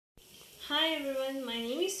Hi everyone, my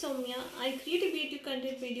name is Soumya. I create a beauty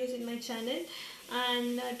content videos in my channel,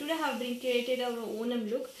 and today I have been created our Onam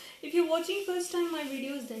look. If you're watching first time my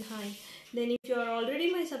videos, then hi. Then if you are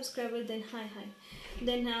already my subscriber, then hi.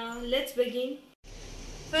 Then let's begin.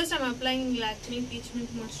 First I'm applying Lakme Peach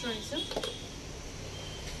Mint Moisturizer.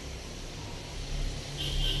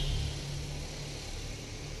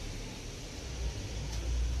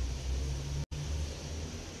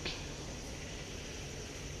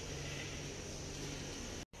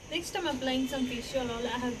 Next I'm applying some facial oil.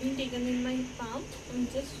 I have been taken in my palm. I'm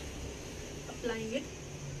just applying it.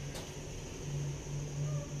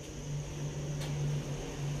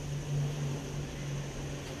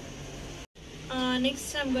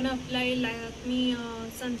 Next I'm gonna apply Lakme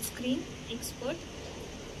sunscreen expert.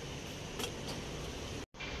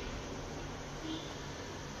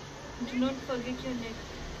 Do not forget your neck.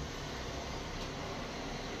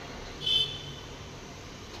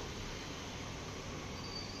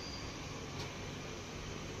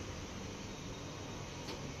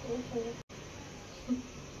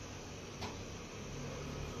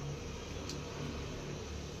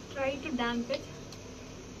 Try to damp it.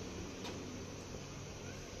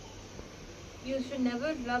 You should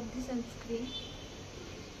never rub the sunscreen.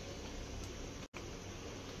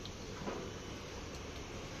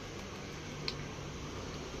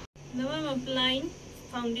 Now I'm applying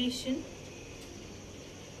foundation.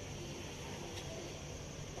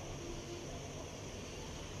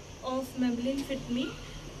 Of Maybelline Fit Me.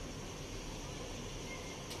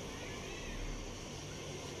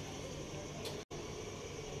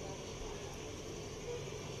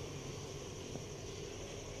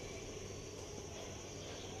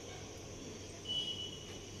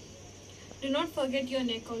 Do not forget your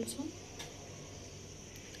neck also.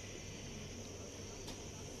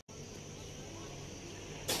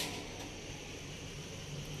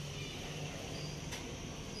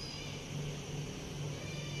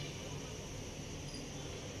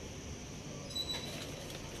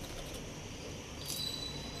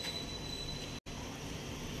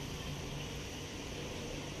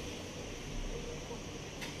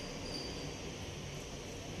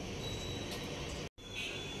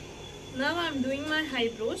 Now I'm doing my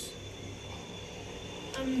eyebrows.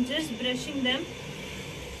 I'm just brushing them.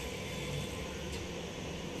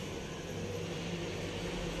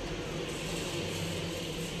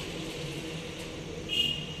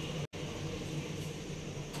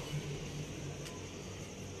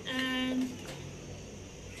 And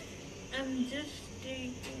I'm just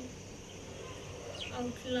taking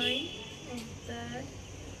outline of that.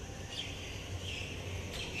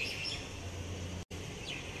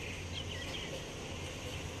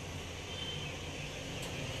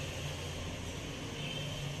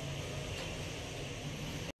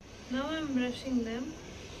 Now I'm brushing them,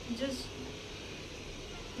 just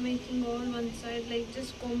making all one side, like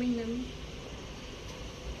just combing them.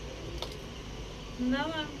 Now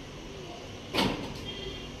I'm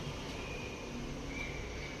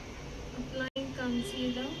applying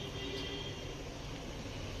concealer.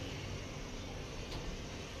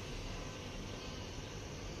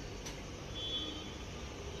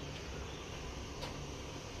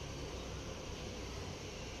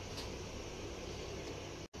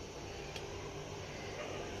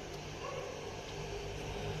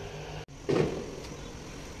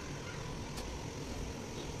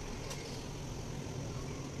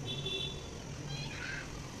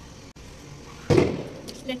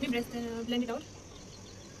 Let me blend it out.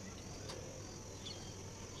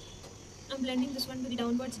 I'm blending this one to the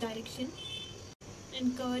downwards direction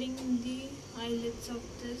and covering the eyelids of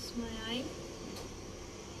this my eye.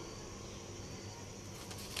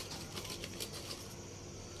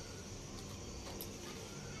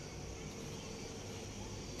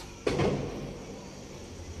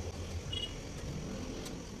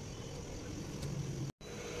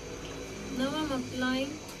 Now I'm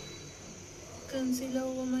applying concealer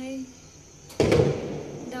over my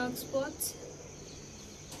dark spots,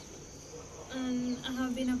 and I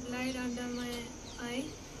have been applied under my eye.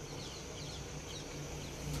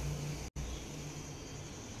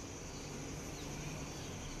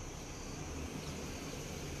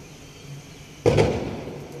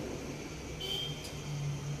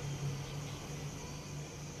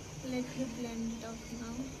 Let me blend it out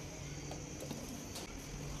now.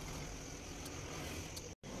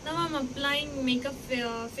 Now I'm applying makeup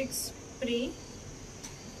fix spray.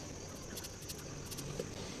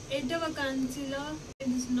 8-hour concealer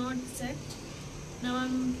is not set. Now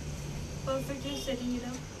I'm perfectly setting it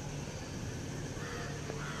up.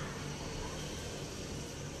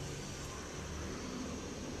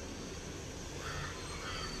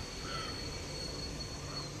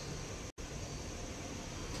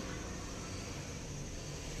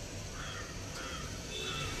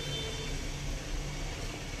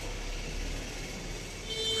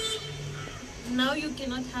 you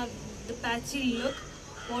cannot have the patchy look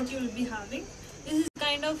what you will be having. This is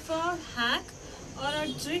kind of a hack or a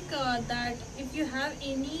trick that if you have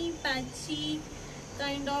any patchy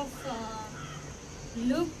kind of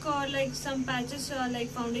look or like some patches like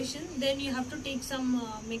foundation, then you have to take some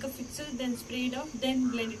makeup fixer, then spray it off,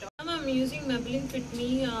 then blend it off. Now I'm using Maybelline Fit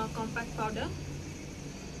Me compact powder.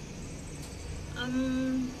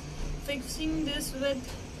 I'm fixing this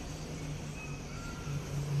with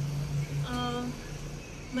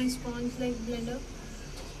my sponge like blender.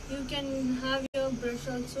 You can have your brush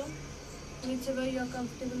also, whichever you are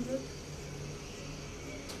comfortable with.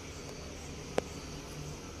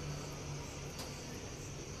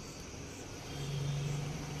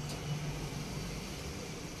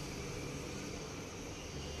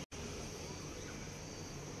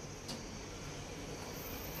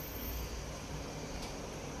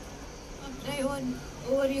 Apply on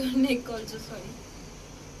over your neck also, sorry.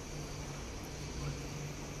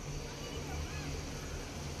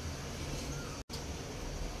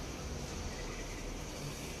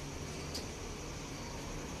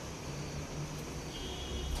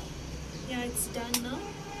 Yeah, it's done now.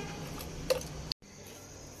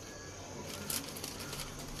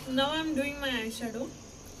 Now I'm doing my eyeshadow.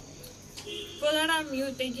 For that I'm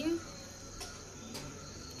taking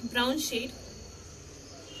brown shade.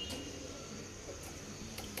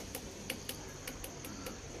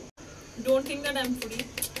 Don't think that I'm foodie.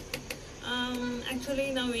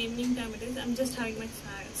 Actually now evening time it is. I'm just having my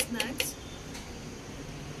snacks.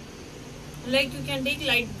 Like you can take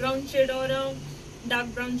light brown shade or a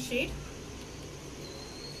dark brown shade.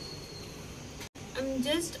 I'm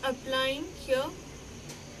just applying here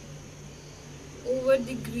over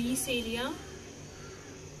the crease area.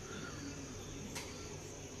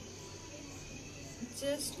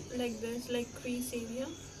 Just like this, like crease area.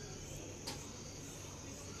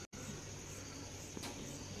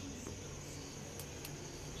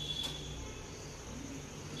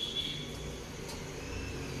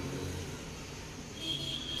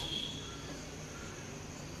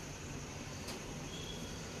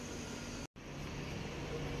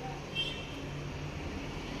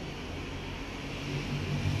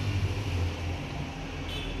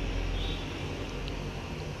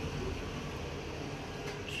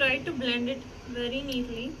 Try to blend it very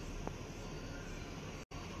neatly.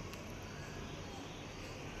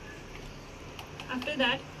 After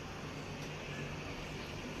that,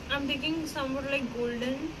 I'm taking somewhat like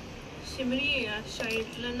golden shimmery shade,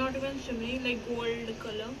 not even shimmery, like gold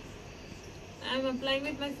color. I'm applying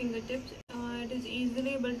with my fingertips. It is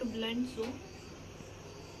easily able to blend, so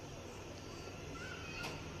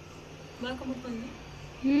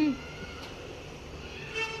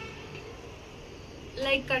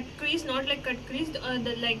like cut crease, not like cut crease,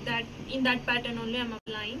 like that, in that pattern only I'm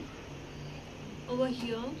applying over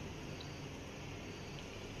here.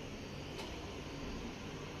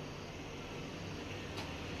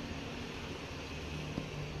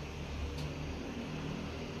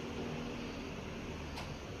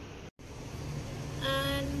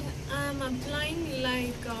 And I'm applying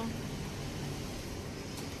like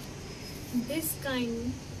this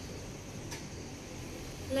kind,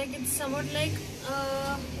 like it's somewhat like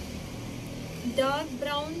dark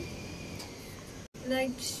brown,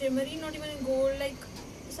 like shimmery, not even gold, like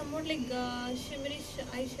somewhat like shimmery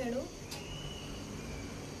eyeshadow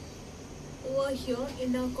over here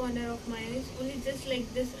in the corner of my eyes. Only just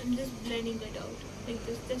like this, I'm just blending it out like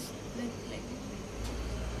this, just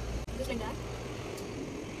like that.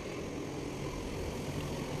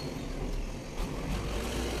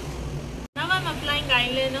 Now I'm applying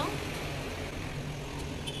eyeliner.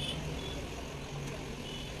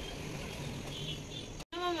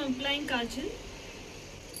 Now I'm applying kajal.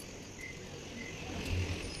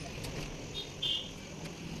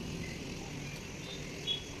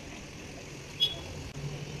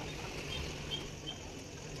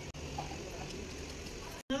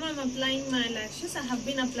 Now I'm applying my lashes. I have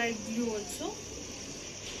been applied glue also.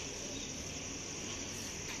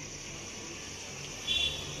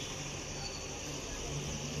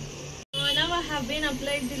 Now I have been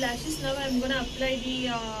applied the lashes. Now I'm gonna apply the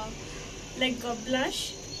like a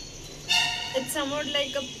blush. It's somewhat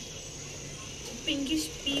like a pinkish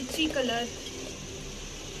peachy color.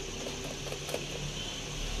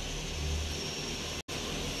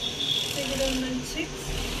 Take it on my cheeks.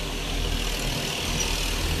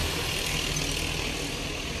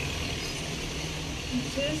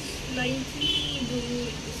 Just lightly do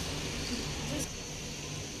this. Just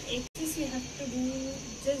excess you have to do.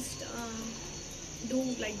 Just do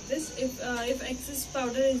like this. If excess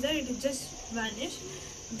powder is there, it will just vanish.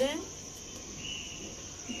 Then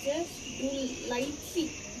just too lightsy.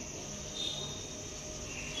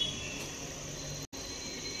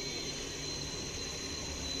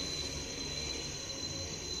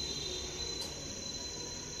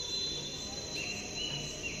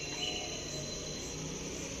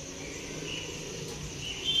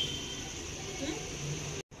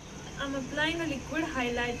 I'm applying a liquid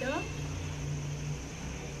highlighter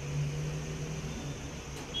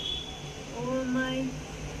over my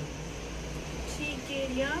cheek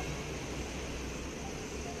area.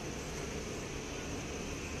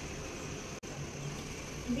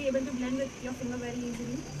 Be able to blend with your finger very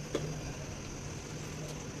easily.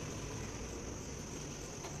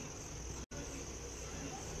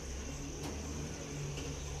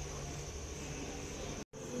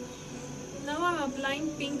 Now I'm applying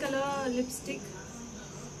pink color lipstick.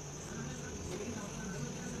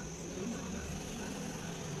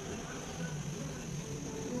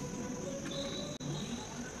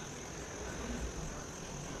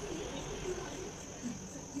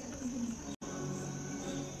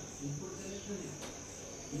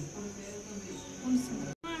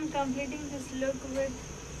 I'm completing this look with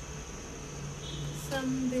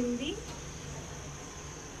some bindi.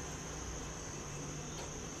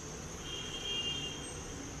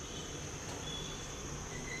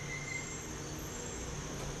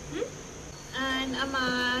 And I'm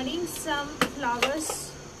adding some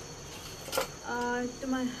flowers to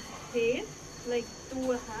my hair, like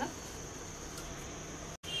 2.5.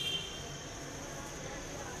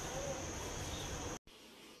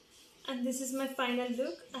 And this is my final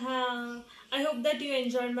look. I hope that you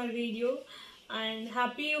enjoyed my video, and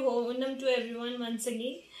happy Onam to everyone once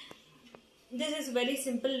again. This is very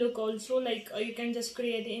simple look also, like you can just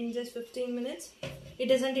create it in just 15 minutes. It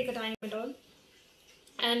doesn't take a time at all.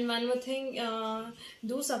 And one more thing,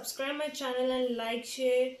 do subscribe my channel and like,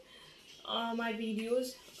 share my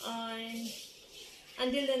videos. And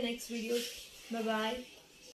until the next videos, bye bye.